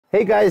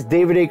Hey guys,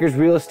 David Akers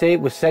Real Estate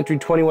with Century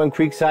 21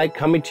 Creekside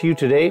coming to you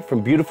today from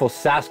beautiful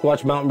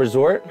Sasquatch Mountain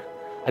Resort.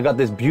 I got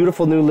this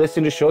beautiful new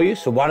listing to show you,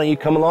 so why don't you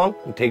come along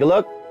and take a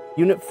look.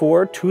 Unit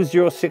 4,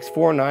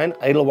 20649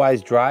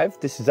 Idlewise Drive.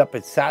 This is up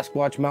at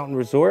Sasquatch Mountain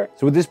Resort.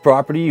 So with this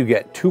property, you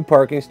get 2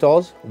 parking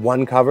stalls,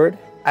 1 covered.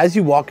 As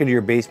you walk into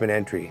your basement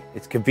entry,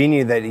 it's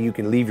convenient that you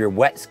can leave your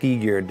wet ski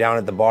gear down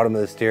at the bottom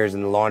of the stairs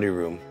in the laundry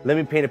room. Let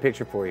me paint a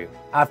picture for you.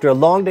 After a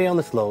long day on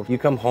the slope, you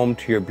come home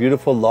to your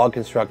beautiful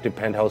log-constructed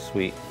penthouse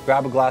suite.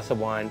 Grab a glass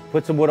of wine,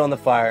 put some wood on the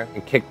fire,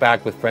 and kick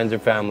back with friends or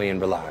family and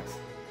relax.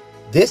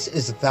 This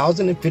is a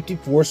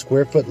 1,054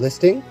 square foot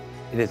listing.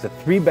 It is a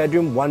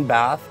 3-bedroom, 1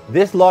 bath.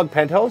 This log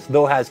penthouse,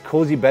 though has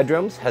cozy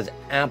bedrooms, has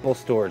ample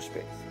storage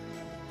space.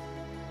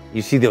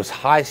 You see those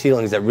high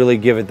ceilings that really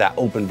give it that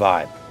open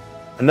vibe.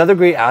 Another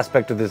great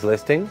aspect of this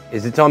listing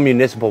is it's on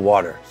municipal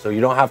water, so you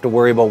don't have to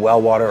worry about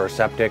well water or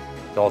septic.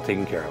 It's all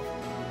taken care of.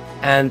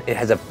 And it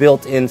has a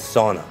built-in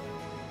sauna.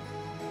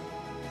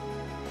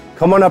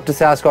 Come on up to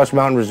Sasquatch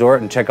Mountain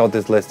Resort and check out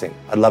this listing.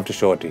 I'd love to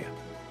show it to you.